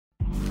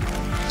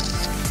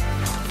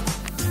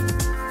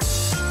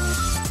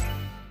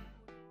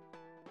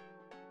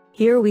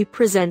Here we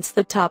presents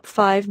the top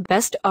 5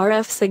 best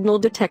RF signal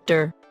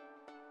detector.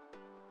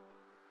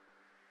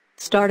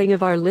 Starting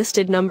of our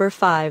listed number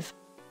 5.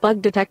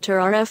 Bug Detector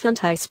RF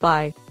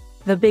Anti-Spy.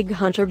 The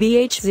BugHunter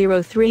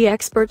BH03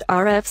 Expert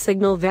RF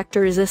Signal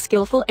Vector is a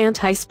skillful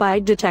anti-spy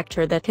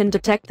detector that can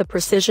detect the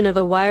precision of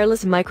a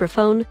wireless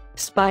microphone,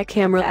 spy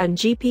camera and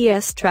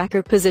GPS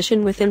tracker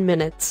position within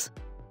minutes.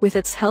 With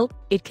its help,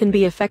 it can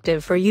be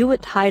effective for you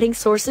at hiding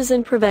sources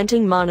and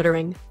preventing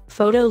monitoring,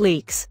 photo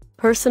leaks,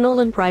 personal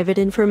and private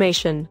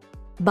information.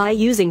 By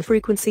using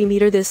frequency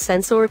meter, this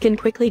sensor can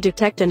quickly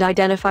detect and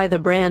identify the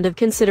brand of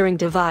considering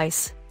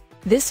device.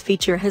 This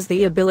feature has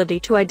the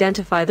ability to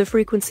identify the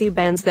frequency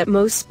bands that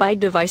most spy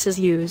devices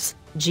use: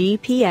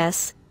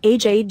 GPS,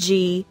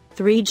 HAG,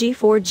 3G,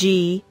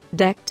 4G,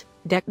 DECT,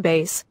 DECT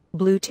base,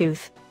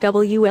 Bluetooth,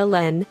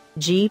 WLAN,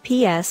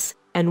 GPS,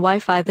 and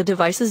Wi-Fi. The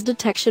device's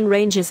detection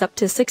range is up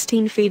to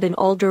 16 feet in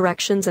all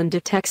directions and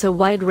detects a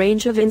wide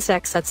range of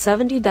insects at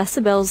 70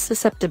 decibels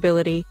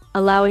susceptibility,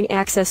 allowing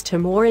access to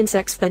more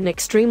insects than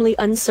extremely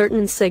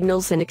uncertain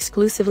signals and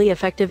exclusively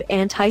effective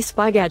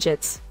anti-spy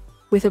gadgets.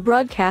 With a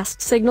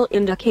broadcast signal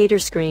indicator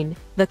screen,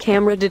 the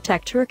camera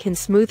detector can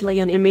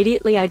smoothly and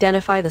immediately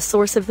identify the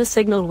source of the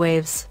signal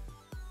waves.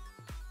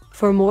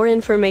 For more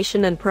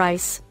information and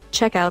price,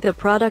 check out the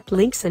product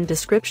links and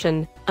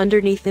description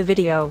underneath the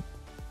video.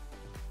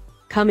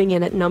 Coming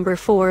in at number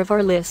 4 of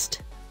our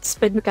list,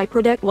 Spytec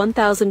iProtect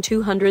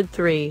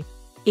 1203.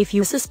 If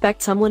you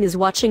suspect someone is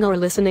watching or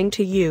listening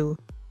to you,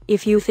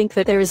 if you think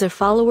that there is a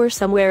follower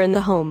somewhere in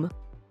the home,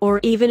 or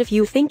even if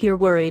you think you're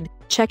worried,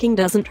 checking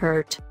doesn't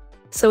hurt.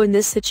 So in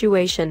this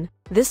situation,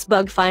 this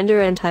bug finder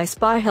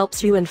anti-spy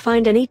helps you and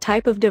find any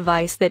type of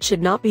device that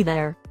should not be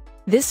there.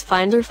 This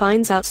finder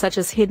finds out such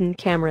as hidden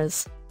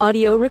cameras,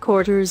 audio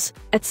recorders,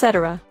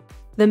 etc.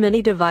 The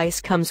mini device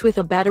comes with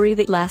a battery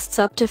that lasts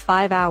up to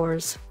 5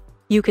 hours.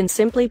 You can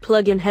simply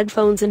plug in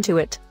headphones into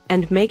it,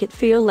 and make it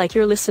feel like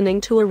you're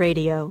listening to a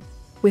radio.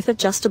 With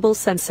adjustable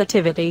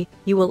sensitivity,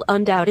 you will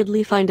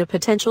undoubtedly find a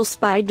potential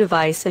spy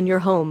device in your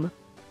home.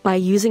 By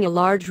using a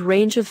large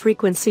range of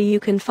frequency, you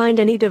can find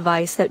any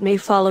device that may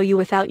follow you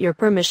without your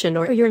permission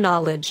or your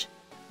knowledge.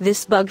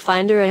 This bug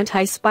finder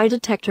anti-spy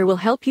detector will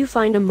help you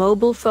find a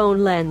mobile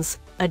phone lens,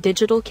 a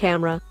digital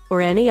camera, or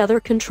any other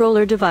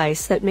controller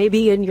device that may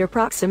be in your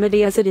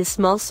proximity, as it is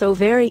small, so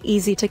very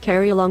easy to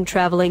carry along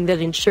traveling, that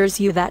ensures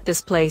you that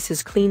this place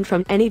is clean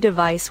from any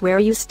device where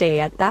you stay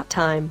at that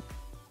time.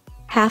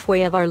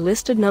 Halfway of our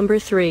listed number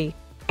 3.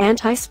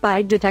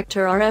 Anti-Spy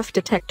Detector RF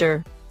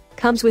Detector.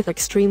 Comes with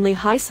extremely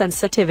high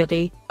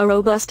sensitivity, a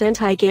robust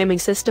anti-gaming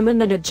system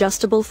and an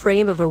adjustable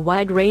frame of a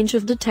wide range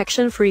of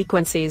detection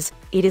frequencies.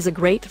 It is a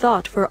great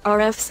thought for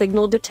RF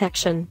signal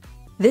detection.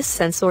 This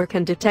sensor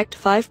can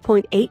detect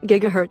 5.8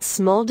 GHz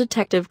small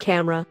detective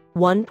camera,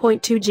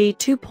 1.2G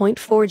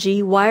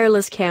 2.4G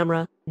wireless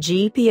camera,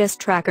 GPS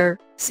tracker,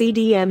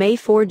 CDMA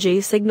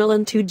 4G signal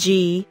and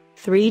 2G,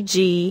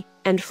 3G,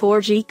 and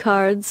 4G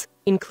cards,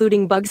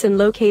 including bugs and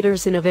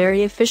locators in a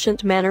very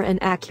efficient manner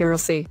and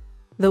accuracy.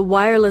 The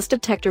wireless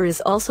detector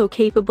is also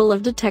capable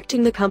of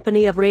detecting the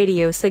company of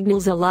radio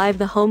signals alive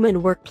the home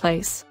and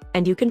workplace,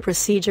 and you can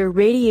procedure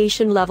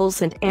radiation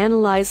levels and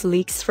analyze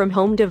leaks from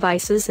home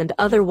devices and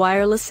other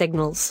wireless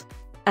signals.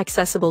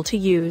 Accessible to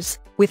use,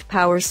 with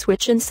power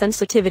switch and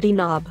sensitivity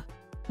knob.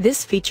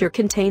 This feature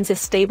contains a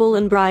stable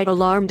and bright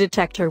alarm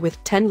detector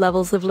with 10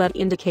 levels of LED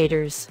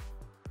indicators.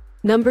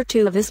 Number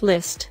 2 of this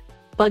list,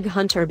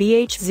 BugHunter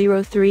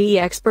BH03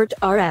 Expert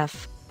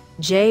RF.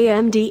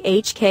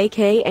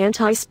 JMDHKK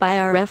Anti-Spy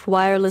RF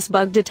Wireless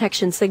Bug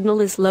Detection Signal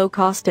is low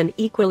cost and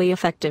equally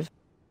effective.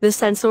 The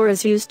sensor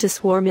is used to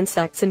swarm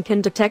insects and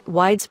can detect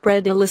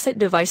widespread illicit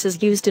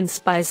devices used in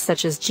spies,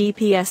 such as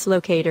GPS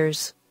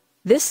locators.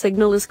 This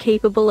signal is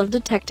capable of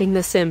detecting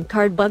the SIM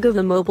card bug of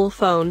the mobile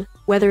phone,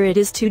 whether it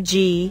is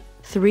 2G,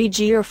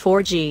 3G or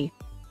 4G.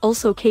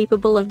 Also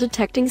capable of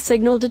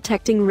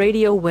detecting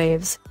radio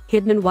waves,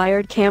 hidden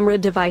wired camera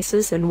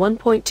devices and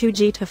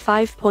 1.2G to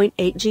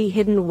 5.8G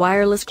hidden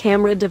wireless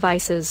camera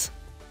devices.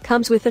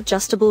 Comes with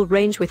adjustable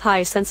range with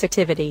high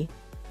sensitivity.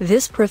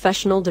 This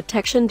professional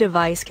detection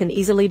device can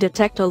easily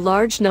detect a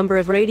large number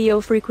of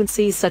radio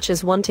frequencies, such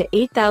as 1 to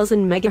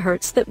 8,000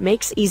 MHz, that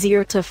makes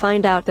easier to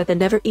find out that the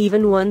never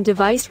even one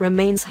device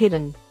remains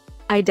hidden.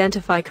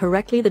 Identify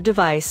correctly the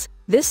device.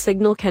 This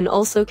signal can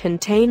also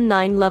contain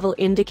 9-level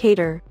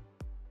indicator.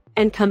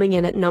 And coming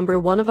in at number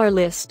 1 of our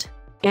list,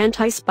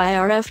 Anti-Spy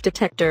RF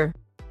Detector.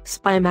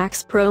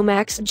 SpyMax Pro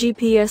Max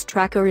GPS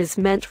Tracker is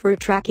meant for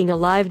tracking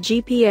alive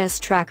GPS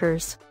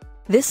trackers.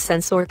 This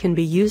sensor can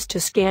be used to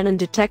scan and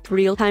detect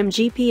real-time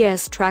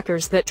GPS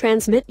trackers that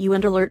transmit you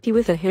and alert you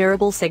with a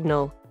hearable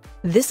signal.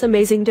 This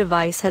amazing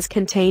device has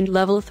contained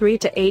level 3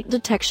 to 8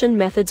 detection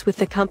methods with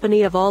the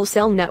company of all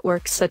cell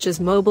networks, such as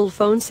mobile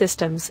phone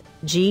systems,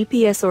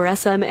 GPS or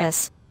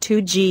SMS,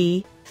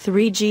 2G,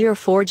 3G or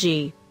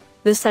 4G.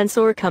 The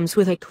sensor comes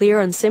with a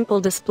clear and simple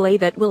display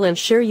that will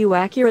ensure you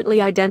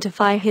accurately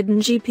identify hidden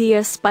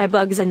GPS spy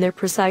bugs and their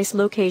precise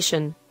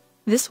location.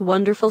 This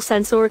wonderful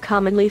sensor,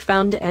 commonly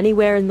found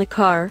anywhere in the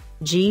car,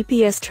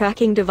 GPS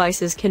tracking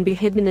devices, can be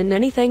hidden in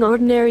anything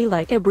ordinary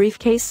like a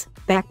briefcase,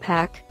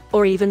 backpack,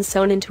 or even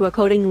sewn into a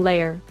coating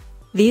layer.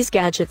 These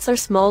gadgets are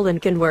small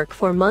and can work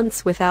for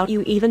months without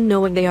you even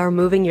knowing they are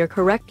moving your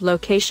correct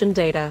location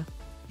data.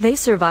 They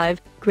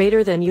survive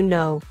greater than you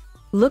know.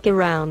 Look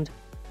around.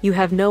 You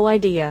have no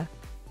idea.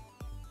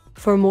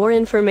 For more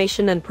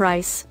information and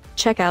price,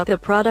 check out the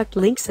product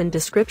links in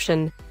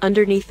description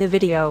underneath the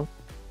video.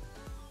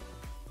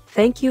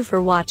 Thank you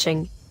for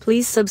watching.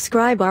 Please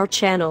subscribe our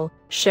channel,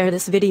 share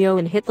this video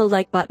and hit the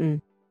like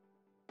button.